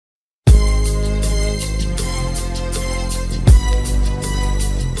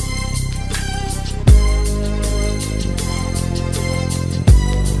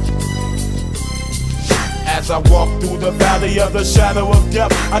As I walk through the valley of the shadow of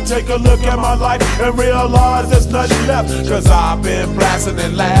death, I take a look at my life and realize there's nothing left. Cause I've been blasting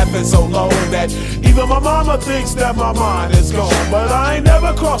and laughing so long that even my mama thinks that my mind is gone. But I ain't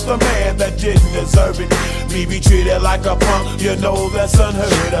never crossed a man that didn't deserve it. Me be treated like a punk, you know that's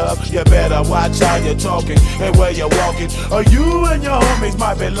unheard of. You better watch how you're talking and where you're walking, or you and your homies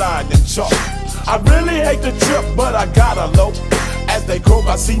might be lying in chalk. I really hate the trip, but I gotta low. As they croak,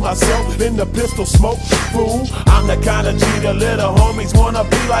 I see myself in the pistol smoke. Fool, I'm the kind of G the little homies wanna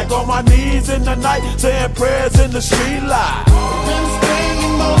be like, on my knees in the night, saying prayers in the street light. Been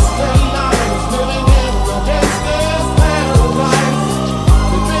spending most of their lives living in the gangsta's paradise.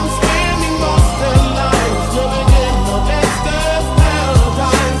 We've been spending most of their lives living in the gangsta's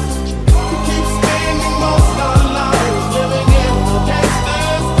paradise. We keep spending most of our lives living in the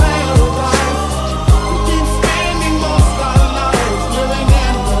gangsta's paradise. We keep spending most of our lives living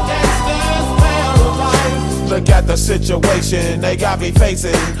in the gangsta's paradise. Look at the situation they got me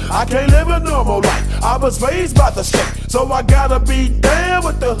facing. I can't live a normal life. I was raised by the state, so I gotta be down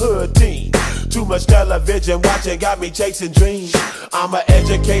with the hood team. Too much television watching got me chasing dreams. I'm an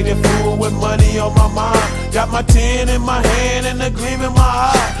educated fool with money on my mind. Got my tin in my hand and a gleam in my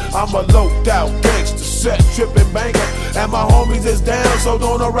eye. I'm a loped out gangster, set tripping banker, and my homies is down, so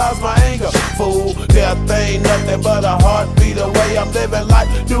don't arouse my anger. Fool, death ain't nothing but a heartbeat away. I'm living life,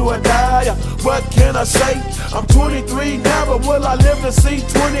 do or die. What can I say? I'm 23 now, but will I live to see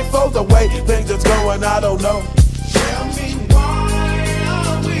 24? The way things is going, I don't know. Tell me, why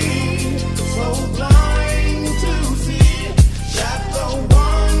are we so blind to see that the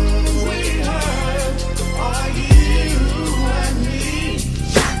ones we heard are you and me?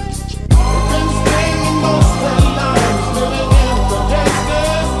 We've been spending most of our lives living in the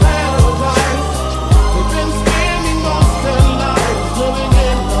gangsta's paradise. We've been spending most of our lives living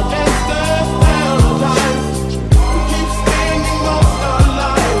in the gangsta's paradise. We keep spending most of our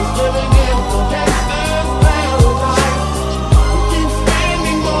lives living in the gangsta's paradise. We keep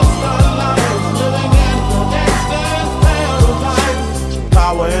spending most of our lives living in the gangsta's paradise.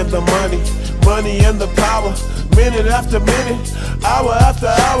 Power and the money, money and the power. Minute after minute, hour after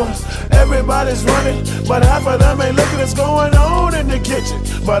hour, everybody's running, but half of them ain't looking what's going on in the kitchen.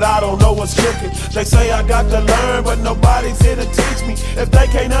 But I don't know what's cooking. They say I got to learn, but nobody's here to teach me. If they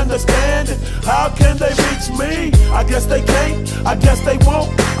can't understand it, how can they reach me? I guess they can't, I guess they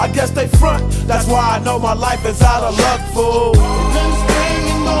won't, I guess they front. That's why I know my life is out of luck, fool. We've been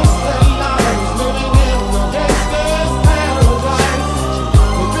spending most of our